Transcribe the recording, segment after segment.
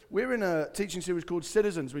we're in a teaching series called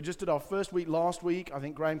Citizens. We just did our first week last week. I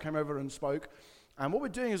think Graham came over and spoke. And what we're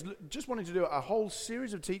doing is just wanting to do a whole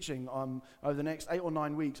series of teaching over the next 8 or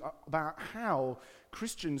 9 weeks about how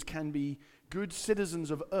Christians can be good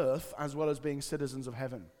citizens of earth as well as being citizens of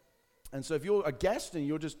heaven. And so if you're a guest and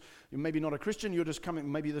you're maybe not a Christian, you're just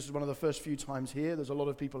coming, maybe this is one of the first few times here. There's a lot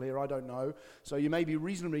of people here, I don't know. So you may be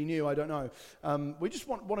reasonably new, I don't know. We just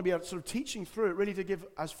want to be able to sort of teaching through it, really to give,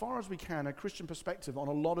 as far as we can, a Christian perspective on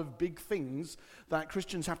a lot of big things that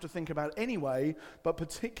Christians have to think about anyway, but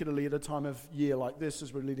particularly at a time of year like this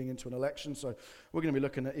as we're leading into an election. So we're going to be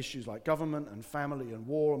looking at issues like government and family and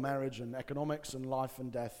war and marriage and economics and life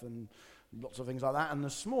and death and lots of things like that. And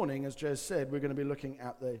this morning, as Jez said, we're going to be looking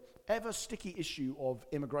at the ever sticky issue of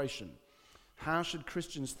immigration. How should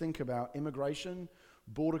Christians think about immigration,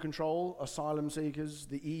 border control, asylum seekers,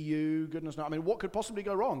 the EU, goodness knows. I mean, what could possibly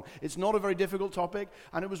go wrong? It's not a very difficult topic,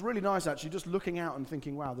 and it was really nice actually just looking out and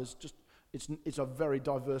thinking, wow, it's a very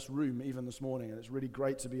diverse room even this morning, and it's really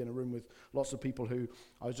great to be in a room with lots of people who,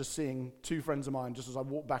 I was just seeing two friends of mine just as I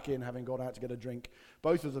walked back in, having gone out to get a drink,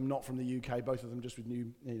 both of them not from the UK, both of them just with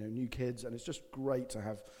new kids, and it's just great to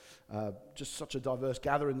have just such a diverse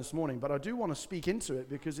gathering this morning. But I do want to speak into it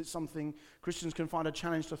because it's something Christians can find a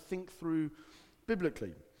challenge to think through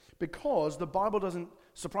biblically, because the Bible doesn't,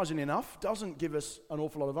 surprisingly enough, doesn't give us an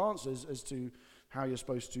awful lot of answers as to how you're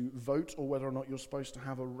supposed to vote or whether or not you're supposed to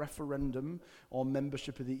have a referendum on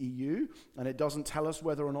membership of the EU. And it doesn't tell us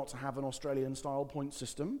whether or not to have an Australian-style point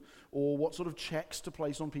system or what sort of checks to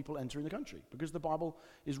place on people entering the country. Because the Bible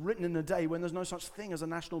is written in a day when there's no such thing as a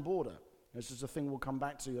national border. This is a thing we'll come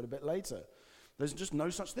back to a bit later. There's just no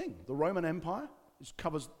such thing. The Roman Empire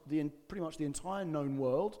covers pretty much the entire known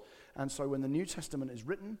world. And so when the New Testament is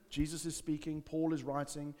written, Jesus is speaking, Paul is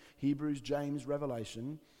writing, Hebrews, James,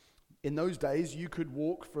 Revelation. In those days, you could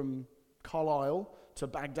walk from Carlisle to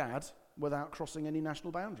Baghdad without crossing any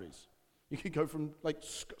national boundaries. You could go from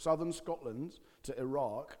southern Scotland to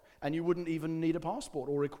Iraq, and you wouldn't even need a passport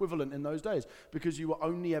or equivalent in those days because you were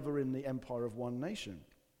only ever in the empire of one nation.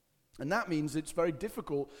 And that means it's very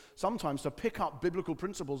difficult sometimes to pick up biblical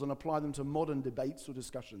principles and apply them to modern debates or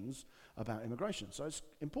discussions about immigration. So it's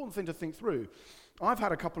an important thing to think through. I've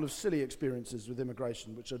had a couple of silly experiences with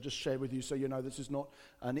immigration, which I'll just share with you so you know this is not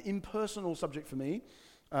an impersonal subject for me.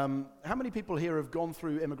 How many people here have gone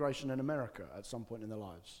through immigration in America at some point in their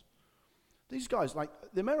lives? These guys, like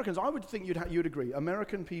the Americans, I would think you'd agree,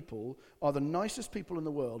 American people are the nicest people in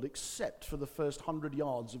the world except for the first 100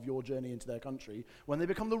 yards of your journey into their country when they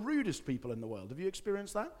become the rudest people in the world. Have you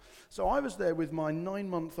experienced that? So I was there with my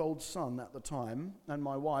 9-month-old son at the time and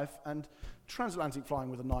my wife, and transatlantic flying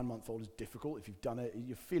with a 9-month-old is difficult. If you've done it,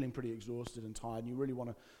 you're feeling pretty exhausted and tired, and you really want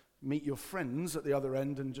to meet your friends at the other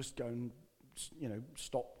end and just go and,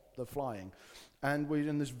 stop the flying. And we're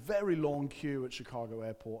in this very long queue at Chicago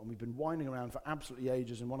Airport, and we've been winding around for absolutely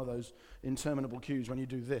ages in one of those interminable queues when you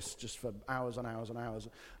do this just for hours and hours and hours.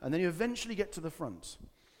 And then you eventually get to the front,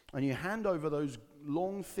 and you hand over those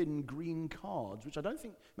long, thin green cards, which I don't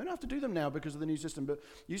think, you don't have to do them now because of the new system, but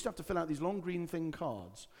you used to have to fill out these long, green, thin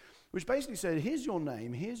cards, which basically said, here's your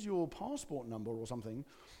name, here's your passport number or something,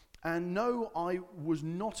 and no, I was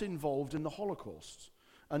not involved in the Holocaust.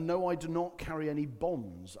 And no, I do not carry any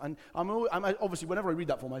bombs. And I'm obviously, whenever I read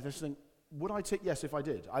that form, I just think, would I tick yes if I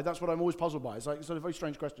did? That's what I'm always puzzled by. It's a very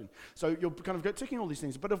strange question. So you're kind of ticking all these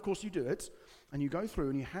things, but of course you do it, and you go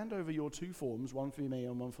through and you hand over your two forms, one for me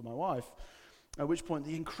and one for my wife, at which point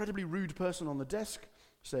the incredibly rude person on the desk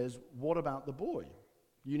says, what about the boy?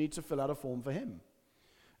 You need to fill out a form for him.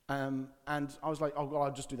 And I was like, oh, well,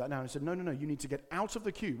 I'll just do that now. And he said, no, you need to get out of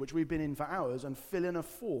the queue, which we've been in for hours, and fill in a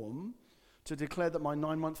form to declare that my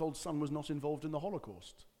 9-month-old son was not involved in the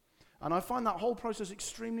Holocaust. And I find that whole process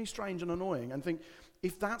extremely strange and annoying, and think,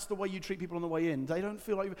 if that's the way you treat people on the way in, they don't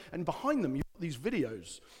feel like... And behind them, you've got these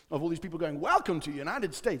videos of all these people going, welcome to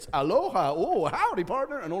United States, aloha, oh, howdy,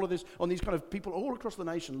 partner, and all of this, on these kind of people all across the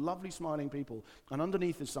nation, lovely, smiling people. And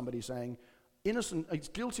underneath is somebody saying, innocent, it's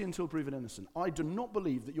guilty until proven innocent. I do not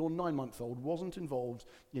believe that your 9-month-old wasn't involved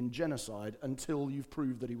in genocide until you've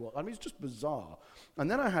proved that he was. I mean, it's just bizarre.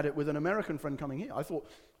 And then I had it with an American friend coming here. I thought,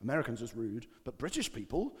 Americans is rude, but British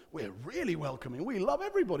people, we're really welcoming. We love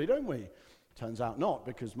everybody, don't we? Turns out not,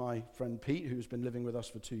 because my friend Pete, who's been living with us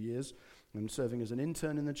for 2 years and serving as an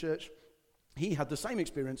intern in the church, he had the same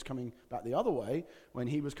experience coming back the other way when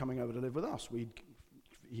he was coming over to live with us.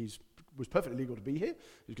 He's was perfectly legal to be here.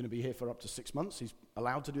 He's going to be here for up to 6 months. He's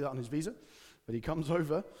allowed to do that on his visa. But he comes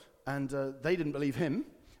over, and they didn't believe him,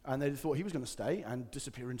 and they thought he was going to stay and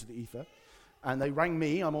disappear into the ether. And they rang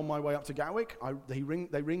me. I'm on my way up to Gatwick. They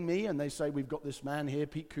ring me and they say, we've got this man here,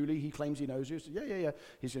 Pete Cooley. He claims he knows you. I said, yeah.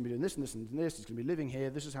 He's going to be doing this and this and this. He's going to be living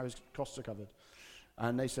here. This is how his costs are covered.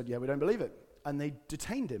 And they said, yeah, we don't believe it. And they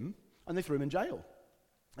detained him and they threw him in jail.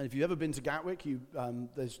 And if you've ever been to Gatwick,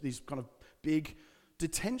 there's these kind of big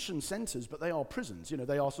detention centers, but they are prisons.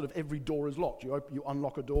 They are sort of every door is locked. You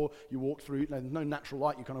unlock a door, you walk through, there's no natural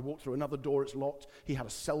light, you kind of walk through another door, it's locked. He had a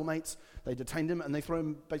cellmate. They detained him and they put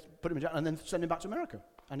him in jail and then send him back to America.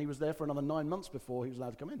 And he was there for another 9 months before he was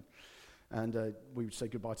allowed to come in. And we said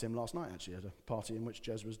goodbye to him last night, actually, at a party in which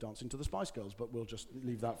Jez was dancing to the Spice Girls, but we'll just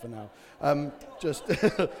leave that for now. And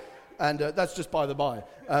that's just by the by.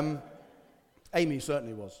 Amy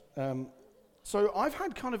certainly was. So I've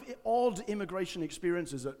had kind of odd immigration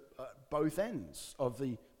experiences at both ends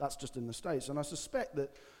that's just in the States. And I suspect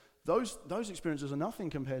that those experiences are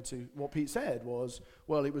nothing compared to what Pete said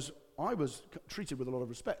I was treated with a lot of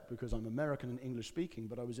respect because I'm American and English speaking,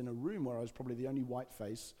 but I was in a room where I was probably the only white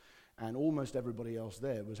face and almost everybody else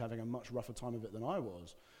there was having a much rougher time of it than I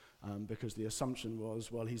was. Because the assumption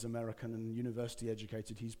was, he's American and university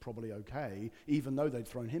educated, he's probably okay, even though they'd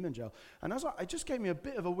thrown him in jail. And it just gave me a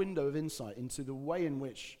bit of a window of insight into the way in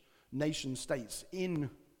which nation states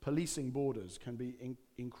in policing borders can be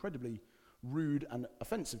incredibly rude and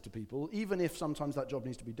offensive to people, even if sometimes that job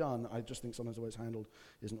needs to be done. I just think sometimes the way it's handled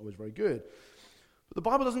isn't always very good. But the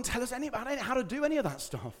Bible doesn't tell us about how to do any of that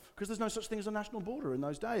stuff, because there's no such thing as a national border in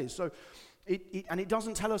those days. So it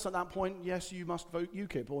doesn't tell us at that point, yes, you must vote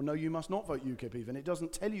UKIP, or no, you must not vote UKIP even. It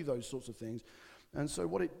doesn't tell you those sorts of things. And so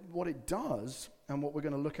what it does, and what we're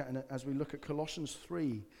going to look at as we look at Colossians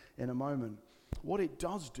 3 in a moment, what it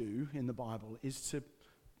does do in the Bible is to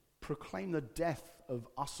proclaim the death of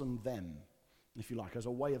us and them, if you like, as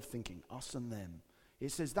a way of thinking, us and them.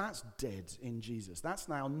 It says that's dead in Jesus. That's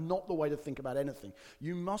now not the way to think about anything.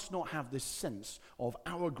 You must not have this sense of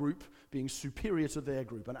our group being superior to their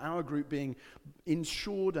group and our group being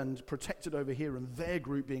insured and protected over here and their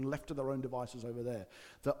group being left to their own devices over there.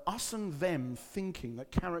 The us and them thinking that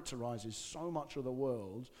characterizes so much of the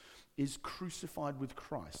world is crucified with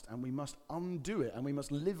Christ, and we must undo it, and we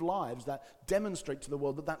must live lives that demonstrate to the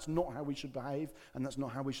world that that's not how we should behave and that's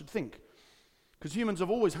not how we should think. Because humans have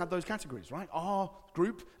always had those categories, right? Our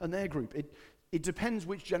group and their group. It depends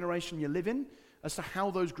which generation you live in as to how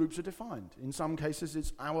those groups are defined. In some cases,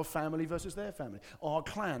 it's our family versus their family. Our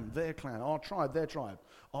clan, their clan. Our tribe, their tribe.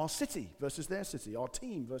 Our city versus their city. Our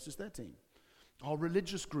team versus their team. Our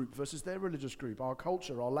religious group versus their religious group. Our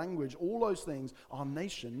culture, our language, all those things. Our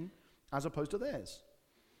nation as opposed to theirs.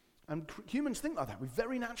 And humans think like that. We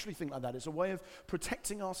very naturally think like that. It's a way of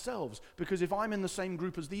protecting ourselves. Because if I'm in the same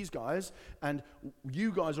group as these guys, and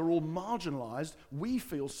you guys are all marginalized, we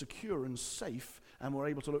feel secure and safe, and we're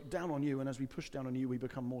able to look down on you, and as we push down on you, we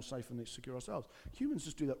become more safe and secure ourselves. Humans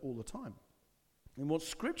just do that all the time. And what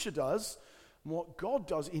Scripture does, and what God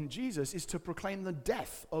does in Jesus, is to proclaim the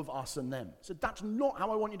death of us and them. So that's not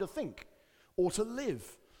how I want you to think, or to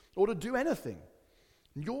live, or to do anything.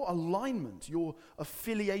 Your alignment, your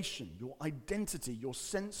affiliation, your identity, your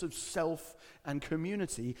sense of self and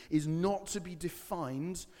community is not to be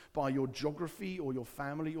defined by your geography or your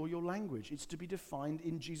family or your language. It's to be defined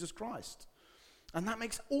in Jesus Christ. And that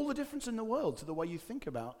makes all the difference in the world to the way you think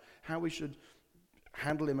about how we should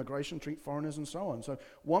handle immigration, treat foreigners, and so on. So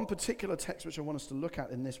one particular text which I want us to look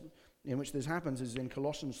at in which this happens is in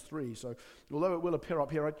Colossians 3. So although it will appear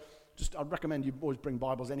up here, I'd recommend you always bring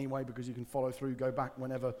Bibles anyway, because you can follow through, go back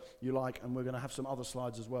whenever you like, and we're going to have some other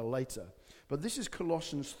slides as well later. But this is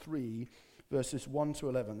Colossians 3, verses 1 to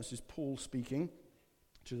 11. This is Paul speaking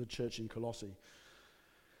to the church in Colossae.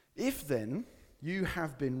 If then you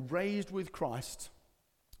have been raised with Christ,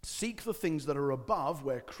 seek the things that are above,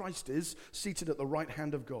 where Christ is, seated at the right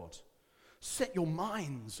hand of God. Set your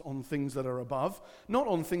minds on things that are above, not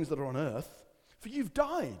on things that are on earth, for you've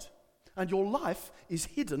died, and your life is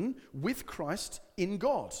hidden with Christ in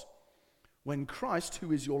God. When Christ,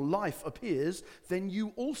 who is your life, appears, then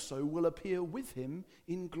you also will appear with him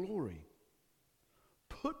in glory.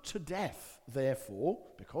 Put to death, therefore,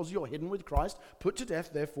 because you're hidden with Christ, put to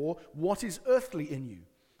death, therefore, what is earthly in you: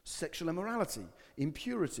 sexual immorality,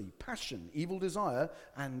 impurity, passion, evil desire,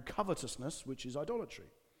 and covetousness, which is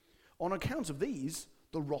idolatry. On account of these,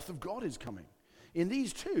 the wrath of God is coming. In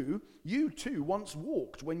these two, you too once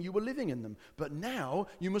walked when you were living in them, but now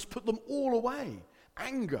you must put them all away: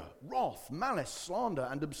 anger, wrath, malice, slander,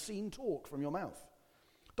 and obscene talk from your mouth.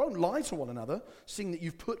 Don't lie to one another, seeing that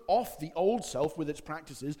you've put off the old self with its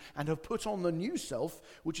practices and have put on the new self,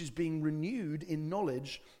 which is being renewed in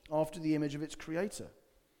knowledge after the image of its creator.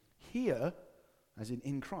 Here, as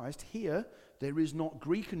in Christ, here there is not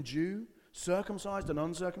Greek and Jew, circumcised and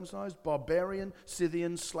uncircumcised, barbarian,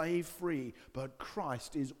 Scythian, slave, free, but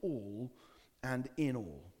Christ is all and in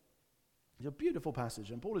all. It's a beautiful passage,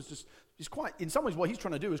 and Paul is quite, in some ways what he's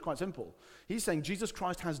trying to do is quite simple. He's saying Jesus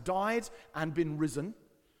Christ has died and been risen,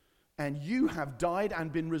 and you have died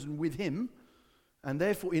and been risen with him, and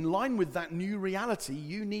therefore in line with that new reality,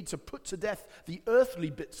 you need to put to death the earthly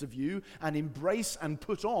bits of you and embrace and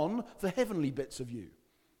put on the heavenly bits of you,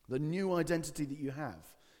 the new identity that you have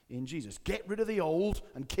in Jesus. Get rid of the old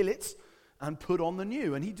and kill it and put on the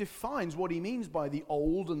new. And he defines what he means by the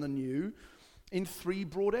old and the new in three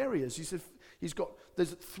broad areas. He said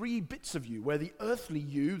there's three bits of you where the earthly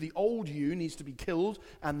you, the old you, needs to be killed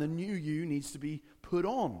and the new you needs to be put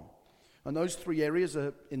on. And those three areas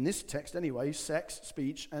are, in this text anyway, sex,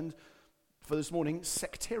 speech, and for this morning,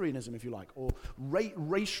 sectarianism, if you like, or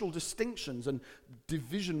racial distinctions and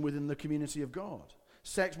division within the community of God.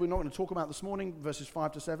 Sex, we're not going to talk about this morning, verses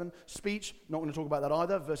 5 to 7. Speech, not going to talk about that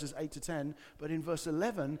either, verses 8 to 10. But in verse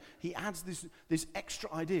 11, he adds this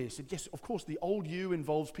extra idea. He said, yes, of course, the old you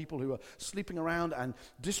involves people who are sleeping around and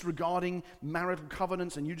disregarding marital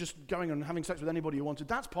covenants and you just going and having sex with anybody you wanted.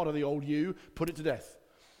 That's part of the old you. Put it to death.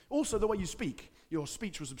 Also, the way you speak. Your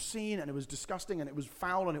speech was obscene and it was disgusting and it was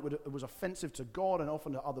foul and it was offensive to God and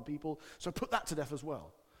often to other people. So put that to death as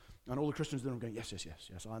well. And all the Christians then are going, yes,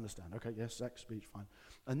 I understand. Okay, yes, sex, speech, fine.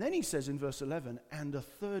 And then he says in verse 11, and a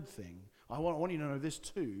third thing, I want you to know this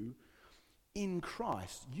too, in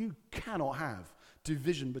Christ, you cannot have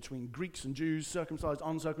division between Greeks and Jews, circumcised,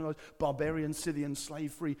 uncircumcised, barbarian, Scythian,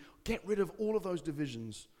 slave free. Get rid of all of those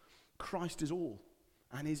divisions. Christ is all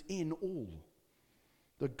and is in all.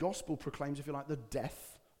 The gospel proclaims, if you like, the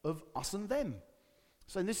death of us and them.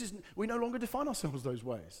 So we no longer define ourselves those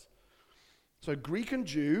ways. So Greek and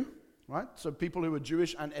Jew, right? So people who are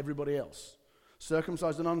Jewish and everybody else.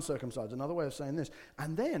 Circumcised and uncircumcised, another way of saying this.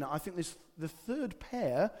 And then I think the third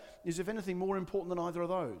pair is, if anything, more important than either of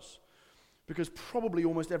those. Because probably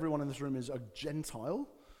almost everyone in this room is a Gentile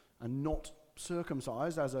and not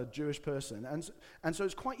circumcised as a Jewish person. And so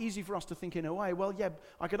it's quite easy for us to think in a way, well, yeah,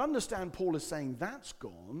 I could understand Paul is saying that's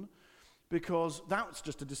gone, because that's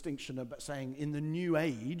just a distinction about saying in the new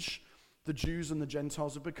age, the Jews and the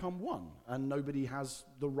Gentiles have become one, and nobody has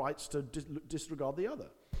the rights to disregard the other.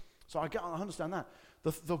 So I understand that.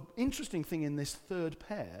 The interesting thing in this third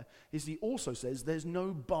pair is he also says there's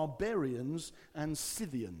no barbarians and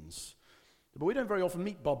Scythians. But we don't very often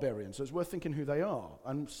meet barbarians, so it's worth thinking who they are.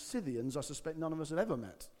 And Scythians, I suspect none of us have ever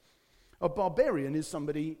met. A barbarian is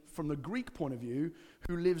somebody, from the Greek point of view,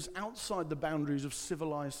 who lives outside the boundaries of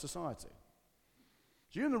civilized society.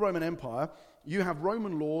 So you're in the Roman Empire, you have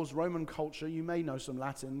Roman laws, Roman culture, you may know some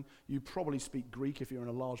Latin, you probably speak Greek if you're in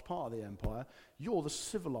a large part of the empire. You're the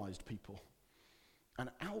civilized people.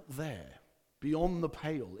 And out there, beyond the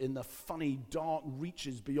pale, in the funny, dark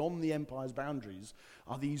reaches beyond the empire's boundaries,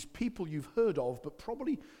 are these people you've heard of but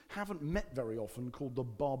probably haven't met very often, called the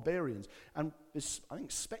barbarians. And it's, I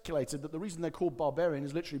think, speculated that the reason they're called barbarian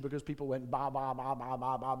is literally because people went ba ba ba ba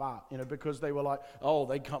ba ba ba, because they were like, oh,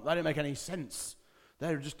 they didn't make any sense.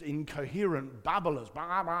 They're just incoherent babblers,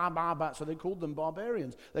 ba ba ba ba. So they called them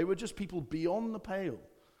barbarians. They were just people beyond the pale.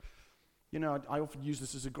 I often use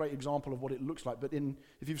this as a great example of what it looks like, but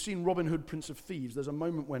if you've seen Robin Hood, Prince of Thieves, there's a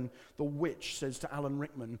moment when the witch says to Alan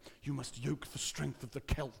Rickman, you must yoke the strength of the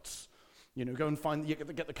Celts. Go and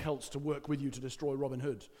get the Celts to work with you to destroy Robin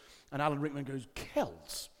Hood. And Alan Rickman goes,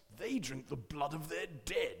 Celts? They drink the blood of their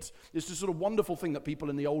dead. It's this sort of wonderful thing that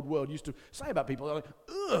people in the old world used to say about people. They're like,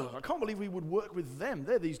 ugh, I can't believe we would work with them.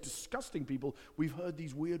 They're these disgusting people we've heard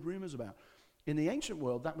these weird rumors about. In the ancient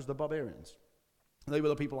world, that was the barbarians. They were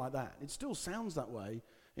the people like that. It still sounds that way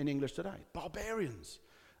in English today. Barbarians.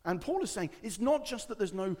 And Paul is saying it's not just that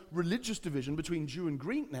there's no religious division between Jew and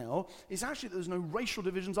Greek now, it's actually that there's no racial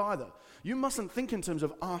divisions either. You mustn't think in terms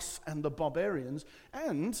of us and the barbarians.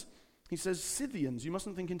 And he says Scythians. You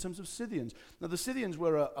mustn't think in terms of Scythians. Now, the Scythians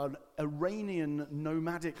were an Iranian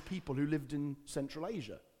nomadic people who lived in Central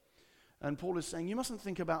Asia. And Paul is saying you mustn't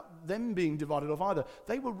think about them being divided off either.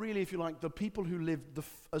 They were really, if you like, the people who lived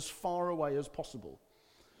as far away as possible.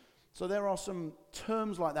 So there are some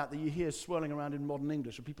terms like that you hear swirling around in modern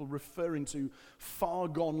English of people referring to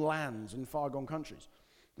far-gone lands and far-gone countries.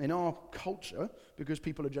 In our culture, because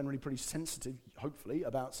people are generally pretty sensitive, hopefully,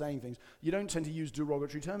 about saying things, you don't tend to use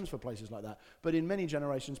derogatory terms for places like that. But in many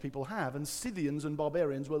generations, people have, and Scythians and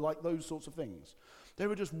barbarians were like those sorts of things. They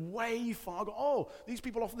were just way far gone. Oh, these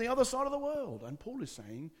people off on the other side of the world. And Paul is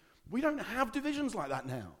saying, we don't have divisions like that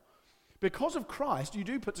now. Because of Christ, you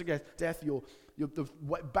do put to death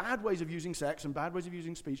bad ways of using sex and bad ways of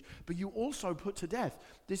using speech, but you also put to death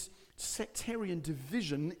this sectarian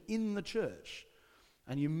division in the church.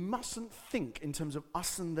 And you mustn't think in terms of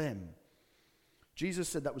us and them. Jesus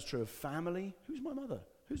said that was true of family. Who's my mother?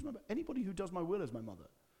 Anybody who does my will is my mother.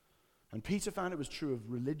 And Peter found it was true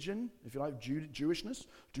of religion, if you like, Jewishness.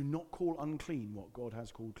 Do not call unclean what God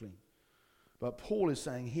has called clean. But Paul is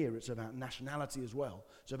saying here it's about nationality as well.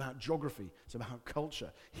 It's about geography. It's about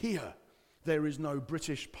culture. Here, there is no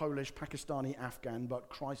British, Polish, Pakistani, Afghan, but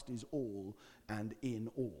Christ is all and in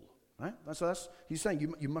all. Right? He's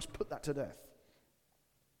saying you must put that to death.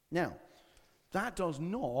 Now, that does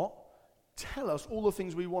not tell us all the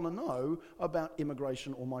things we want to know about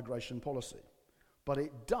immigration or migration policy. But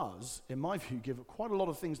it does, in my view, give quite a lot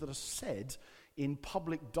of things that are said in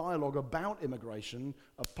public dialogue about immigration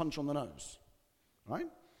a punch on the nose. Right?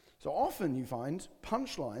 So often you find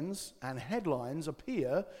punchlines and headlines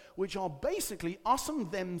appear which are basically us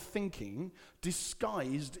and them thinking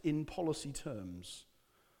disguised in policy terms.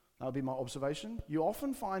 That would be my observation. You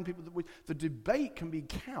often find people that the debate can be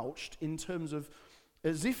couched in terms of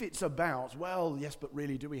as if it's about, well, yes, but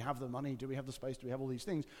really, do we have the money? Do we have the space? Do we have all these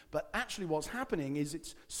things? But actually what's happening is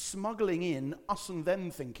it's smuggling in us and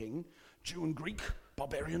them thinking, Jew and Greek,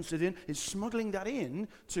 barbarian Scythian, it's smuggling that in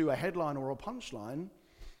to a headline or a punchline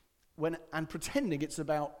and pretending it's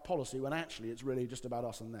about policy when actually it's really just about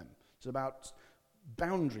us and them. It's about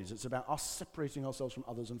boundaries. It's about us separating ourselves from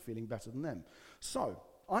others and feeling better than them. So,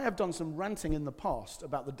 I have done some ranting in the past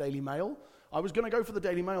about the Daily Mail. I was going to go for the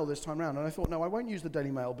Daily Mail this time round, and I thought, no, I won't use the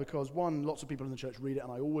Daily Mail because, one, lots of people in the church read it,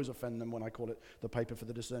 and I always offend them when I call it the paper for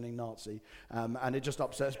the discerning Nazi, and it just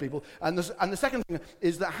upsets people. And the second thing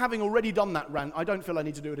is that having already done that rant, I don't feel I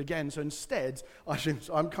need to do it again, so instead,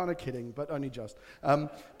 I'm kind of kidding, but only just.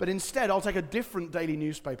 But instead, I'll take a different daily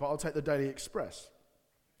newspaper. I'll take the Daily Express.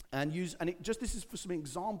 This is for some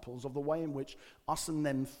examples of the way in which us and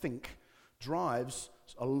them think drives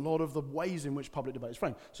a lot of the ways in which public debate is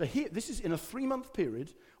framed. So here, this is in a 3-month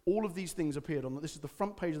period, all of these things appeared on, this is the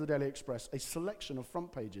front page of the Daily Express, a selection of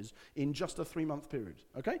front pages in just a 3-month period,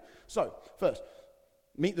 okay? So, first,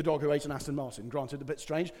 meet the dog who ate an Aston Martin, granted a bit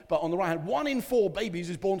strange, but on the right hand, 1 in 4 babies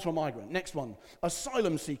is born to a migrant. Next one,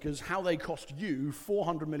 asylum seekers, how they cost you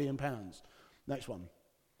 £400 million. Next one,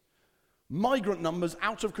 migrant numbers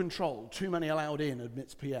out of control, too many allowed in,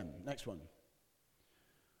 admits PM. Next one.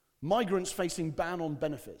 Migrants facing ban on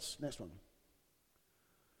benefits. Next one.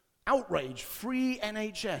 Outrage, free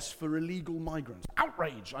NHS for illegal migrants.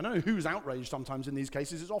 Outrage. I don't know who's outraged sometimes in these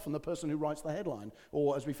cases. It's often the person who writes the headline,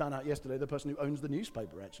 or as we found out yesterday, the person who owns the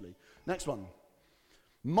newspaper, actually. Next one.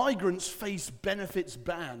 Migrants face benefits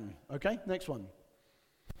ban. Okay, next one.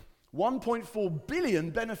 1.4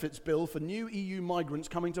 billion benefits bill for new EU migrants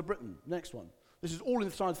coming to Britain. Next one. This is all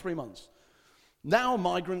inside 3 months. Now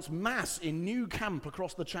migrants mass in new camp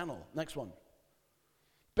across the channel. Next one.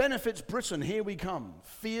 Benefits Britain, here we come.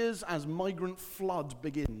 Fears as migrant flood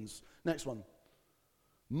begins. Next one.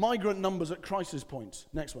 Migrant numbers at crisis point.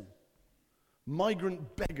 Next one.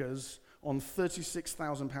 Migrant beggars on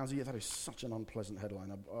 £36,000 a year. That is such an unpleasant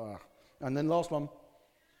headline. And then last one.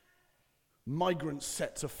 Migrants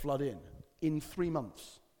set to flood in 3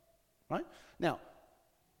 months. Right? Now,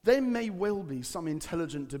 there may well be some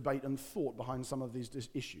intelligent debate and thought behind some of these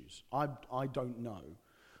issues. I don't know.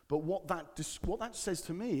 But what that says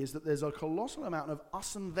to me is that there's a colossal amount of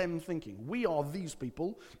us and them thinking. We are these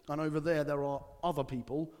people, and over there are other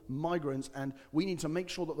people, migrants, and we need to make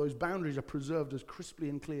sure that those boundaries are preserved as crisply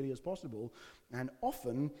and clearly as possible. And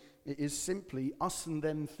often, it is simply us and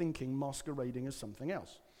them thinking masquerading as something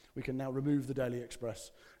else. We can now remove the Daily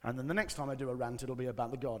Express, and then the next time I do a rant, it'll be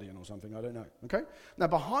about the Guardian or something, I don't know, okay? Now,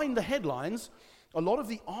 behind the headlines, a lot of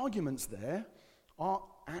the arguments there are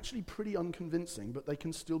actually pretty unconvincing, but they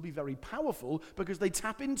can still be very powerful because they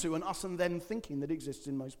tap into an us and them thinking that exists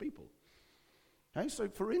in most people. Okay, so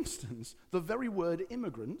for instance, the very word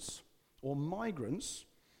immigrants or migrants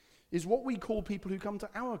is what we call people who come to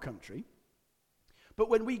our country, but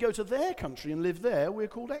when we go to their country and live there, we're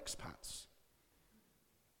called expats.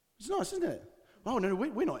 It's nice, isn't it? Oh, no,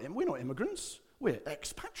 we're not immigrants. We're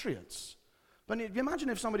expatriates. But imagine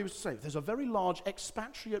if somebody was to say, there's a very large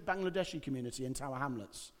expatriate Bangladeshi community in Tower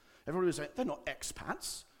Hamlets. Everybody would say, they're not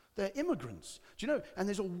expats, they're immigrants. Do you know, and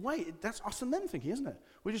there's a way, that's us and them thinking, isn't it?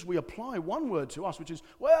 We apply one word to us, which is,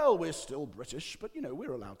 well, we're still British, but,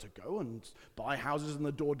 we're allowed to go and buy houses in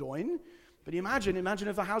the Dordogne. But imagine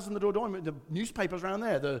if the house in the Dordogne, the newspapers around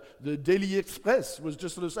there, the Daily Express was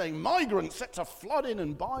just sort of saying, migrants set to flood in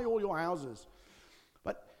and buy all your houses.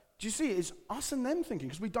 But Do you see? It's us and them thinking,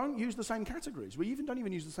 because we don't use the same categories. We don't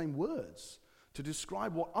even use the same words to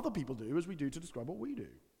describe what other people do as we do to describe what we do.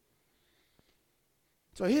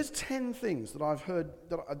 So here's 10 things that I've heard,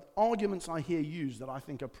 arguments I hear used that I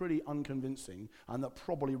think are pretty unconvincing and that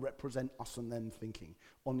probably represent us and them thinking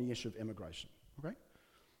on the issue of immigration. Okay?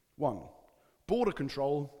 1, border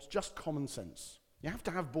control is just common sense. You have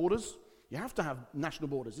to have borders. You have to have national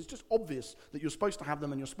borders. It's just obvious that you're supposed to have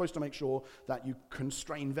them and you're supposed to make sure that you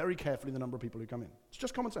constrain very carefully the number of people who come in. It's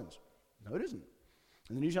just common sense. No, it isn't.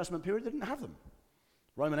 In the New Testament period, they didn't have them.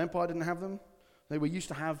 Roman Empire didn't have them. They were used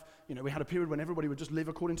to have, we had a period when everybody would just live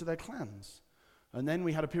according to their clans. And then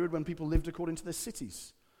we had a period when people lived according to their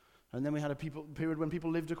cities. And then we had a period when people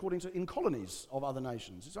lived in colonies of other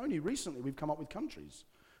nations. It's only recently we've come up with countries,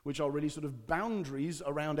 which are really sort of boundaries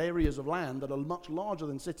around areas of land that are much larger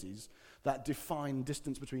than cities that define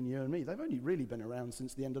distance between you and me. They've only really been around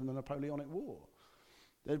since the end of the Napoleonic War.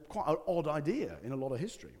 They're quite an odd idea in a lot of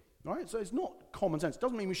history, right? So it's not common sense. It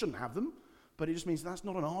doesn't mean we shouldn't have them, but it just means that's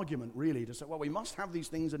not an argument really to say, well, we must have these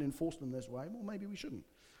things and enforce them this way. Well, maybe we shouldn't.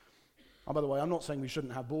 Oh, by the way, I'm not saying we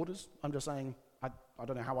shouldn't have borders. I'm just saying I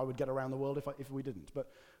don't know how I would get around the world if we didn't.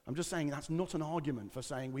 But I'm just saying that's not an argument for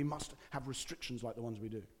saying we must have restrictions like the ones we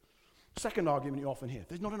do. Second argument you often hear,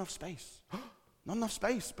 there's not enough space. Not enough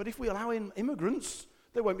space. But if we allow in immigrants,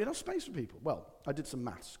 there won't be enough space for people. Well, I did some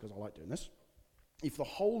maths because I like doing this. If the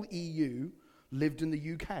whole EU lived in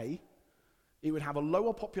the UK, it would have a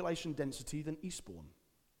lower population density than Eastbourne.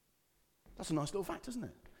 That's a nice little fact, isn't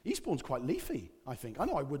it? Eastbourne's quite leafy, I think. I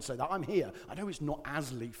know I would say that. I'm here. I know it's not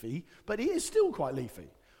as leafy, but it is still quite leafy.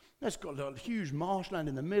 It's got a huge marshland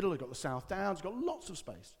in the middle. It's got the South Downs. It's got lots of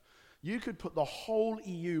space. You could put the whole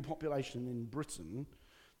EU population in Britain,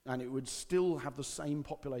 and it would still have the same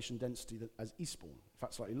population density as Eastbourne, in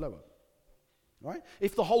fact, slightly lower. Right?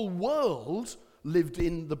 If the whole world lived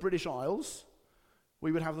in the British Isles,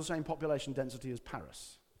 we would have the same population density as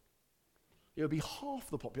Paris. It would be half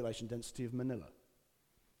the population density of Manila,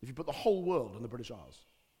 if you put the whole world in the British Isles.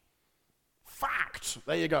 Fact!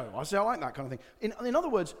 There you go. I like that kind of thing. In other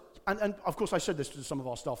words, and of course I said this to some of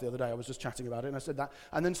our staff the other day. I was just chatting about it, and I said that.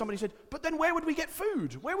 And then somebody said, but then where would we get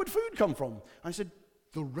food? Where would food come from? And I said,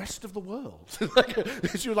 the rest of the world.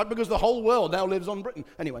 She was like, because the whole world now lives on Britain.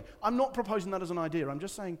 Anyway, I'm not proposing that as an idea. I'm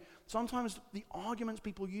just saying sometimes the arguments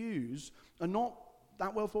people use are not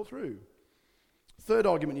that well thought through. Third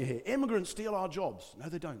argument you hear, immigrants steal our jobs. No,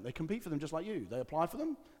 they don't. They compete for them just like you. They apply for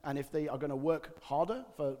them, and if they are going to work harder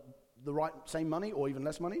for the same money or even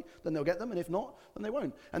less money, then they'll get them, and if not, then they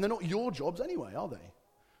won't. And they're not your jobs anyway, are they?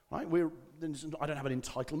 Right? I don't have an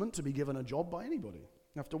entitlement to be given a job by anybody.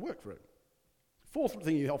 You have to work for it. Fourth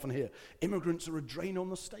thing you often hear, immigrants are a drain on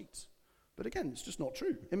the state. But again, it's just not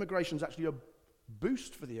true. Immigration is actually a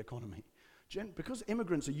boost for the economy. Because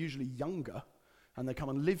immigrants are usually younger, and they come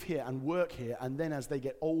and live here and work here, and then as they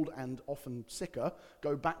get old and often sicker,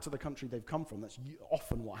 go back to the country they've come from. That's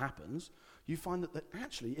often what happens. You find that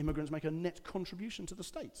actually immigrants make a net contribution to the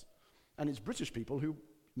state. And it's British people who,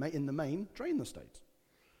 in the main, drain the state.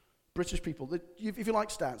 British people, if you like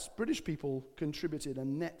stats, British people contributed a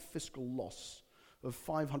net fiscal loss of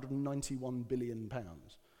 £591 billion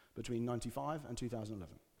between 1995 and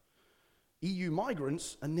 2011. EU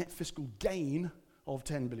migrants, a net fiscal gain of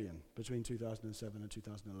 10 billion between 2007 and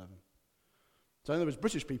 2011. So in other words,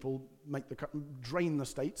 British people drain the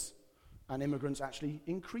states, and immigrants actually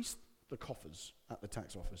increase the coffers at the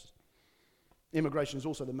tax office. Immigration is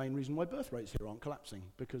also the main reason why birth rates here aren't collapsing,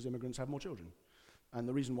 because immigrants have more children. And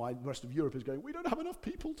the reason why the rest of Europe is going, we don't have enough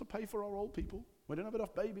people to pay for our old people. We don't have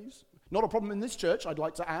enough babies. Not a problem in this church, I'd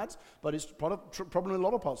like to add, but it's a problem in a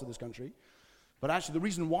lot of parts of this country. But actually, the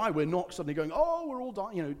reason why we're not suddenly going, oh, we're all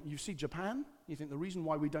dying, you see Japan, you think the reason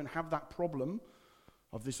why we don't have that problem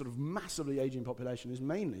of this sort of massively aging population is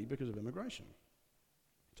mainly because of immigration.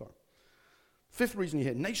 Sorry. Fifth reason you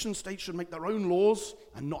hear, nation states should make their own laws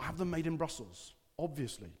and not have them made in Brussels,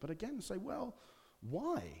 obviously. But again, say, well,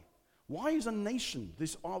 why? Why is a nation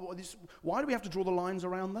why do we have to draw the lines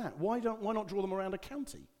around that? Why not draw them around a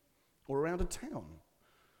county or around a town?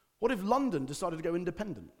 What if London decided to go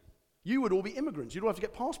independent? You would all be immigrants. You'd all have to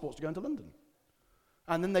get passports to go into London.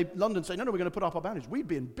 And then London say, no, we're going to put up our boundaries. We'd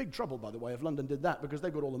be in big trouble, by the way, if London did that, because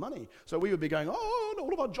they've got all the money. So we would be going, oh, no,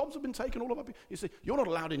 all of our jobs have been taken. You say, you're not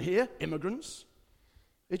allowed in here, immigrants.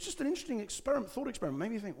 It's just an interesting thought experiment.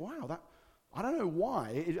 Maybe you think, wow, I don't know why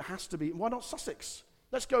it has to be. Why not Sussex?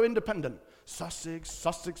 Let's go independent.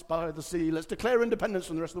 Sussex by the sea. Let's declare independence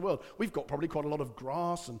from the rest of the world. We've got probably quite a lot of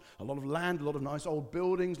grass and a lot of land, a lot of nice old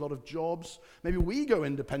buildings, a lot of jobs. Maybe we go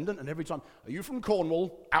independent, and every time, are you from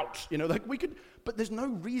Cornwall? Out. Like we could, but there's no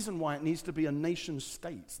reason why it needs to be a nation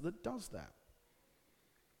state that does that.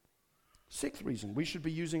 Sixth reason, we should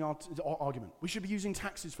be using our argument. We should be using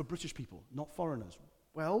taxes for British people, not foreigners.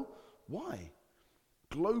 Well, why?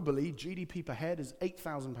 Globally, GDP per head is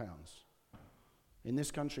 £8,000. In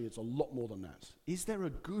this country, it's a lot more than that. Is there a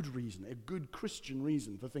good reason, a good Christian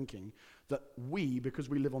reason for thinking that we, because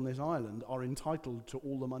we live on this island, are entitled to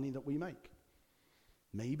all the money that we make?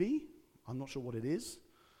 Maybe. I'm not sure what it is.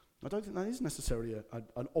 I don't think that is necessarily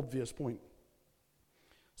an obvious point.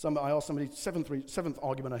 I asked somebody, seventh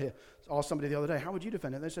argument I hear, asked somebody the other day, how would you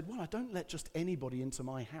defend it? They said, well, I don't let just anybody into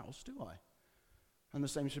my house, do I? And the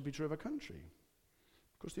same should be true of a country.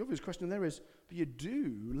 Of course, the obvious question there is, but you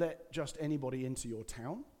do let just anybody into your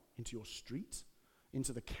town, into your street,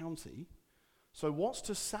 into the county. So what's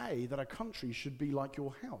to say that a country should be like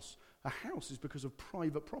your house? A house is because of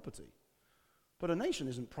private property. But a nation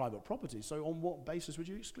isn't private property, so on what basis would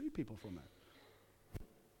you exclude people from that?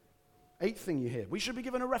 Eighth thing you hear, we should be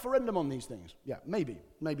given a referendum on these things. Yeah, maybe.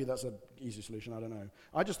 Maybe that's an easy solution, I don't know.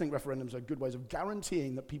 I just think referendums are good ways of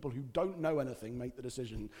guaranteeing that people who don't know anything make the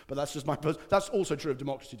decision. But that's just that's also true of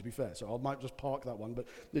democracy, to be fair, so I might just park that one. But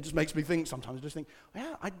it just makes me think sometimes, I just think,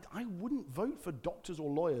 yeah, I wouldn't vote for doctors or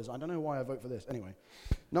lawyers. I don't know why I vote for this. Anyway,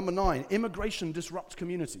 number 9, immigration disrupts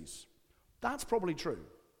communities. That's probably true.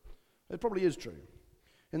 It probably is true.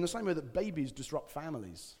 In the same way that babies disrupt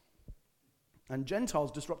families. And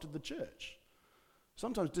Gentiles disrupted the church.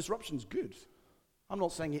 Sometimes disruption's good. I'm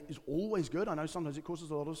not saying it is always good. I know sometimes it causes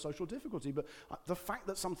a lot of social difficulty, but the fact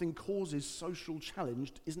that something causes social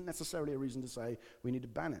challenge isn't necessarily a reason to say we need to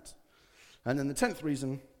ban it. And then the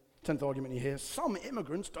 10th argument you hear, some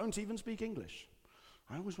immigrants don't even speak English.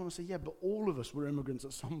 I always want to say, yeah, but all of us were immigrants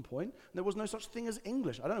at some point. There was no such thing as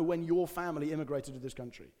English. I don't know when your family immigrated to this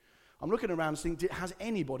country. I'm looking around saying, has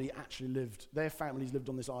anybody actually lived, their families lived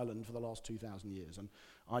on this island for the last 2,000 years? And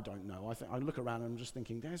I don't know. I look around and I'm just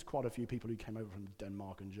thinking, there's quite a few people who came over from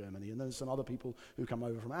Denmark and Germany, and there's some other people who come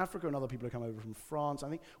over from Africa, and other people who come over from France. I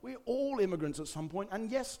think we're all immigrants at some point, and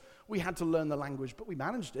yes, we had to learn the language, but we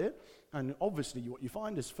managed it. And obviously what you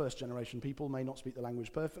find is first-generation people may not speak the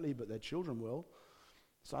language perfectly, but their children will.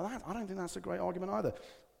 So I don't think that's a great argument either.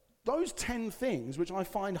 Those 10 things, which I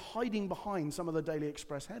find hiding behind some of the Daily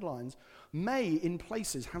Express headlines, may in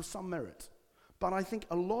places have some merit. But I think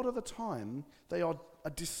a lot of the time, they are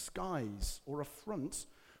a disguise or a front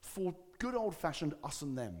for good old-fashioned us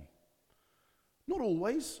and them. Not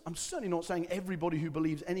always. I'm certainly not saying everybody who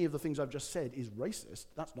believes any of the things I've just said is racist.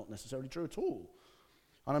 That's not necessarily true at all.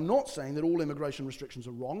 And I'm not saying that all immigration restrictions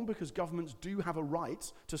are wrong, because governments do have a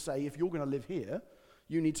right to say, if you're going to live here,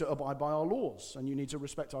 you need to abide by our laws, and you need to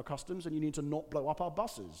respect our customs, and you need to not blow up our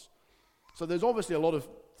buses. So there's obviously a lot of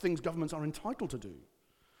things governments are entitled to do.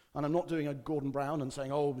 And I'm not doing a Gordon Brown and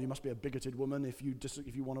saying, oh, you must be a bigoted woman if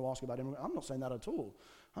you want to ask about immigration. I'm not saying that at all.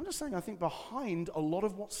 I'm just saying I think behind a lot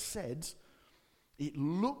of what's said, it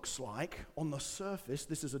looks like, on the surface,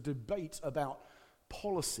 this is a debate about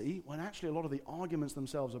policy, when actually a lot of the arguments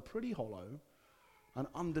themselves are pretty hollow, and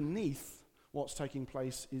underneath what's taking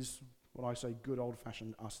place is what I say, good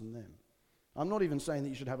old-fashioned us and them. I'm not even saying that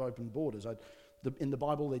you should have open borders. In the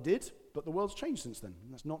Bible they did, but the world's changed since then.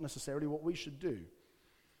 And that's not necessarily what we should do.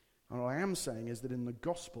 And what I am saying is that in the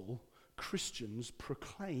gospel, Christians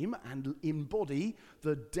proclaim and embody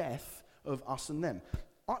the death of us and them,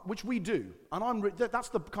 which we do. And that's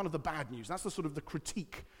the kind of the bad news. That's the sort of the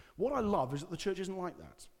critique. What I love is that the church isn't like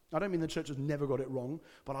that. I don't mean the church has never got it wrong,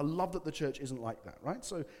 but I love that the church isn't like that, right?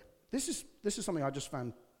 So this is something I just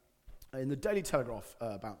found in the Daily Telegraph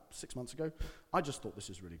about 6 months ago. I just thought this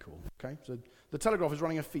is really cool, okay? So the Telegraph is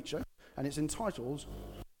running a feature, and it's entitled,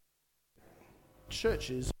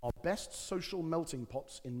 Churches Are Best Social Melting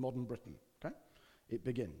Pots in Modern Britain, okay? It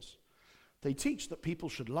begins. They teach that people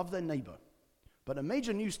should love their neighbour, but a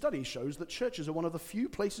major new study shows that churches are one of the few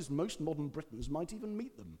places most modern Britons might even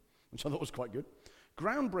meet them, which I thought was quite good.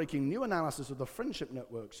 Groundbreaking new analysis of the friendship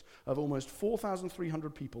networks of almost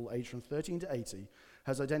 4,300 people aged from 13 to 80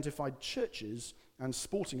 has identified churches and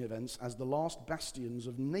sporting events as the last bastions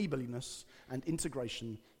of neighbourliness and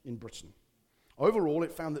integration in Britain. Overall,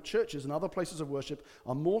 it found that churches and other places of worship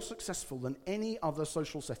are more successful than any other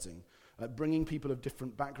social setting at bringing people of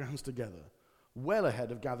different backgrounds together, well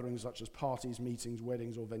ahead of gatherings such as parties, meetings,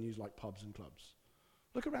 weddings, or venues like pubs and clubs.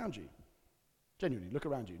 Look around you. Genuinely, look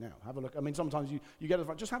around you now. Have a look. I mean, sometimes you get it,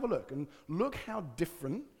 just have a look, and look how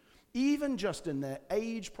different, even just in their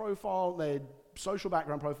age profile, their social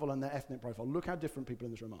background profile and their ethnic profile, look how different people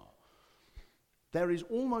in this room are. There is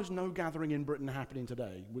almost no gathering in Britain happening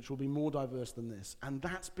today which will be more diverse than this, and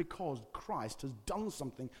that's because Christ has done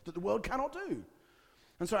something that the world cannot do.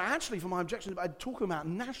 And so actually, for my objection, I talk about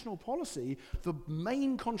national policy, the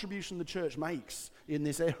main contribution the church makes in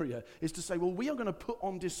this area is to say, well, we are going to put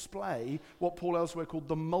on display what Paul elsewhere called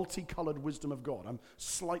the multicolored wisdom of God. I'm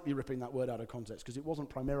slightly ripping that word out of context because it wasn't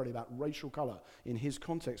primarily about racial color in his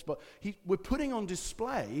context, but we're putting on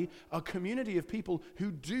display a community of people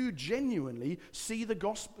who do genuinely see the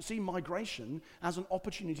gospel, see migration as an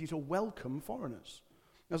opportunity to welcome foreigners,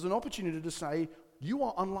 as an opportunity to say, you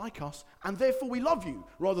are unlike us, and therefore we love you,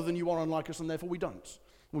 rather than you are unlike us, and therefore we don't.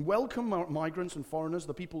 We welcome migrants and foreigners,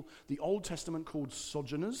 the people the Old Testament called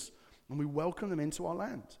sojourners, and we welcome them into our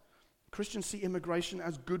land. Christians see immigration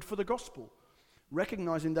as good for the gospel,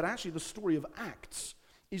 recognizing that actually the story of Acts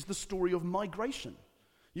is the story of migration.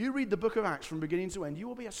 You read the book of Acts from beginning to end, you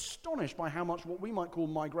will be astonished by how much what we might call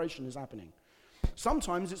migration is happening.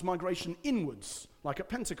 Sometimes it's migration inwards, like at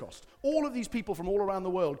Pentecost. All of these people from all around the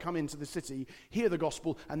world come into the city, hear the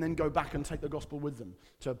gospel, and then go back and take the gospel with them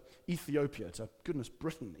to Ethiopia, to, goodness,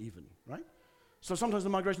 Britain even, right? So sometimes the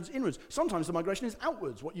migration is inwards. Sometimes the migration is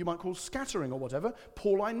outwards, what you might call scattering or whatever,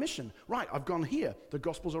 Pauline mission. Right, I've gone here, the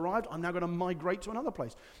gospel's arrived, I'm now going to migrate to another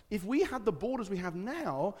place. If we had the borders we have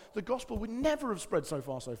now, the gospel would never have spread so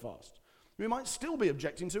far so fast. We might still be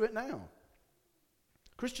objecting to it now.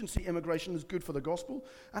 Christians see immigration as good for the gospel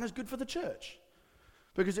and as good for the church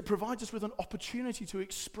because it provides us with an opportunity to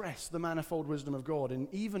express the manifold wisdom of God,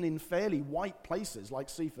 even in fairly white places like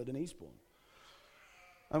Seaford and Eastbourne.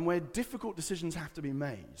 And where difficult decisions have to be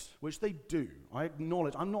made, which they do. I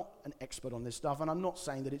acknowledge, I'm not an expert on this stuff, and I'm not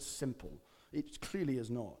saying that it's simple. It clearly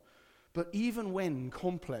is not. But even when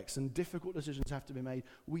complex and difficult decisions have to be made,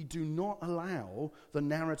 we do not allow the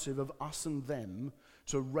narrative of us and them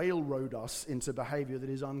to railroad us into behavior that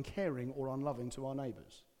is uncaring or unloving to our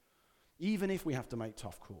neighbors, even if we have to make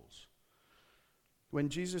tough calls. When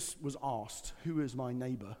Jesus was asked, "Who is my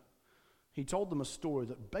neighbor?" he told them a story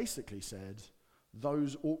that basically said,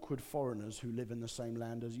 those awkward foreigners who live in the same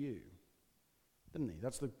land as you. Didn't he?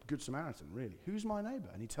 That's the Good Samaritan, really. Who's my neighbor?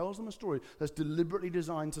 And he tells them a story that's deliberately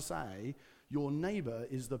designed to say, your neighbor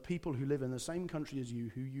is the people who live in the same country as you,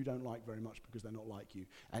 who you don't like very much because they're not like you,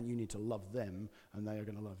 and you need to love them, and they are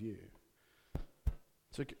going to love you.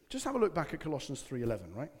 So just have a look back at Colossians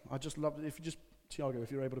 3:11, right? I just love it. Tiago,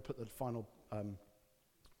 if you're able to put the final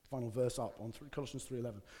verse up on Colossians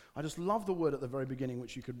 3:11. I just love the word at the very beginning,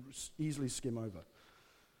 which you could easily skim over.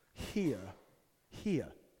 Here,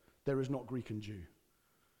 there is not Greek and Jew.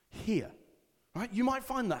 Here, right? You might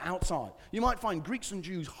find that outside. You might find Greeks and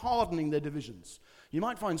Jews hardening their divisions. You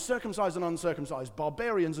might find circumcised and uncircumcised,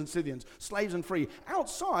 barbarians and Scythians, slaves and free.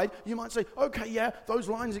 Outside, you might say, okay, yeah, those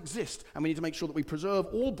lines exist, and we need to make sure that we preserve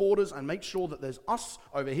all borders and make sure that there's us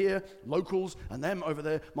over here, locals, and them over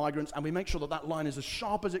there, migrants, and we make sure that that line is as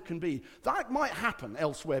sharp as it can be. That might happen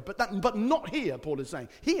elsewhere, but not here, Paul is saying.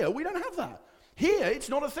 Here, we don't have that. Here, it's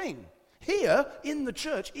not a thing. Here, in the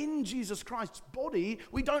church, in Jesus Christ's body,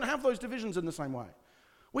 we don't have those divisions in the same way.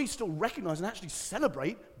 We still recognize and actually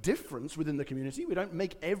celebrate difference within the community. We don't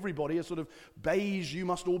make everybody a sort of beige, you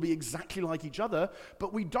must all be exactly like each other,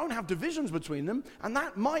 but we don't have divisions between them, and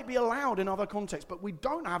that might be allowed in other contexts, but we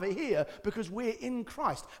don't have it here because we're in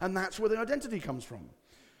Christ, and that's where the identity comes from.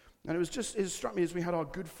 And it struck me as we had our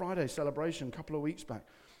Good Friday celebration a couple of weeks back.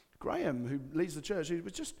 Graham, who leads the church, he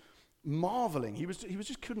was just marveling. He was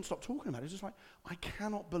just couldn't stop talking about it. He was just like, I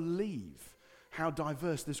cannot believe how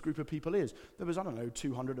diverse this group of people is. There was,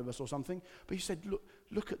 200 of us or something. But he said,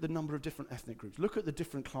 look at the number of different ethnic groups. Look at the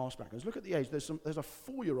different class backgrounds. Look at the age. There's a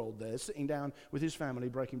 4-year-old there sitting down with his family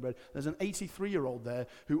breaking bread. There's an 83-year-old there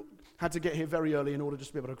who had to get here very early in order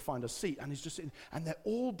just to be able to find a seat. And he's just sitting, and they're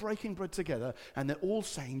all breaking bread together, and they're all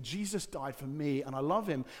saying, Jesus died for me, and I love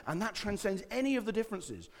him. And that transcends any of the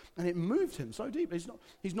differences. And it moved him so deeply.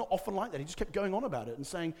 He's not often like that. He just kept going on about it and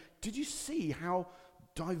saying, did you see how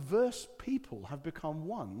diverse people have become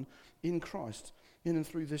one in Christ, in and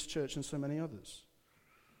through this church and so many others?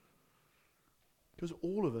 Because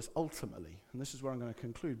all of us ultimately, and this is where I'm going to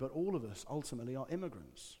conclude, but all of us ultimately are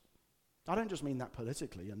immigrants. I don't just mean that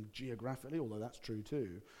politically and geographically, although that's true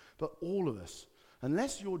too, but all of us,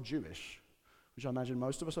 unless you're Jewish, which I imagine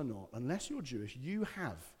most of us are not, unless you're Jewish, you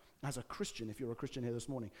have, as a Christian, if you're a Christian here this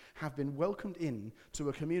morning, have been welcomed in to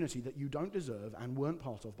a community that you don't deserve and weren't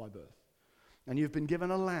part of by birth. And you've been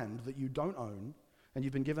given a land that you don't own, and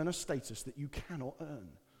you've been given a status that you cannot earn.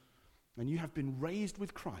 And you have been raised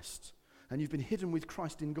with Christ, and you've been hidden with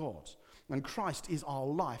Christ in God. And Christ is our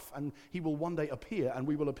life, and he will one day appear, and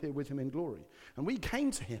we will appear with him in glory. And we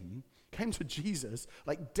came to Jesus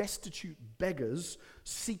like destitute beggars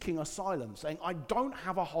seeking asylum, saying, I don't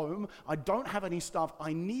have a home, I don't have any stuff,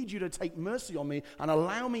 I need you to take mercy on me and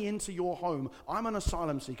allow me into your home. I'm an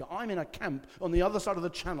asylum seeker, I'm in a camp on the other side of the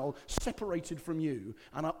channel, separated from you,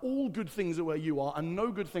 and all good things are where you are, and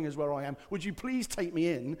no good thing is where I am. Would you please take me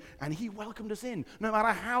in? And he welcomed us in, no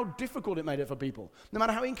matter how difficult it made it for people, no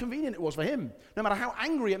matter how inconvenient it was for him, no matter how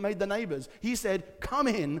angry it made the neighbors. He said, come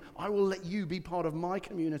in, I will let you be part of my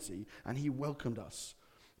community. And he welcomed us.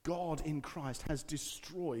 God in Christ has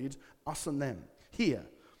destroyed us and them. Here,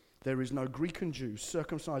 there is no Greek and Jew,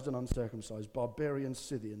 circumcised and uncircumcised, barbarian,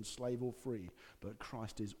 Scythian, slave or free, but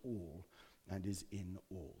Christ is all and is in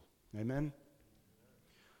all. Amen?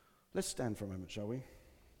 Let's stand for a moment, shall we?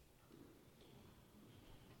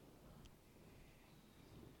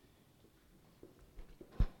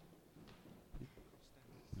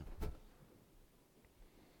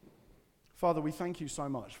 Father, we thank you so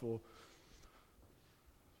much for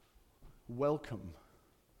welcome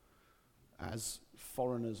as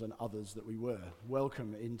foreigners and others that we were.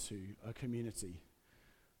 Welcome into a community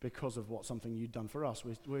because of something you'd done for us.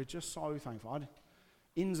 We're just so thankful.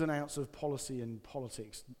 Ins and outs of policy and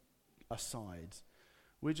politics aside,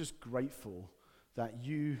 we're just grateful that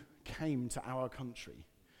you came to our country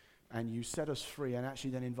and you set us free and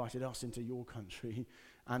actually then invited us into your country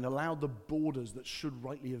and allowed the borders that should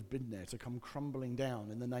rightly have been there to come crumbling down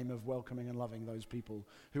in the name of welcoming and loving those people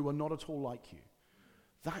who are not at all like you.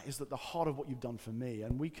 That is at the heart of what you've done for me,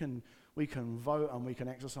 and we can vote and we can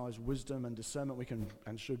exercise wisdom and discernment. We can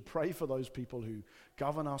and should pray for those people who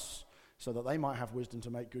govern us so that they might have wisdom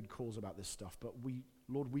to make good calls about this stuff. But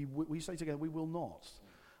Lord, we say together, we will not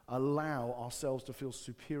allow ourselves to feel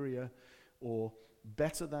superior or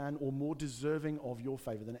better than or more deserving of your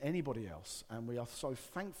favor than anybody else. And we are so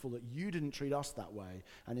thankful that you didn't treat us that way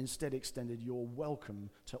and instead extended your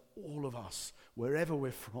welcome to all of us, wherever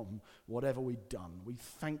we're from, whatever we've done. We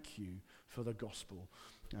thank you for the gospel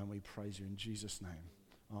and we praise you in Jesus' name.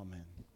 Amen.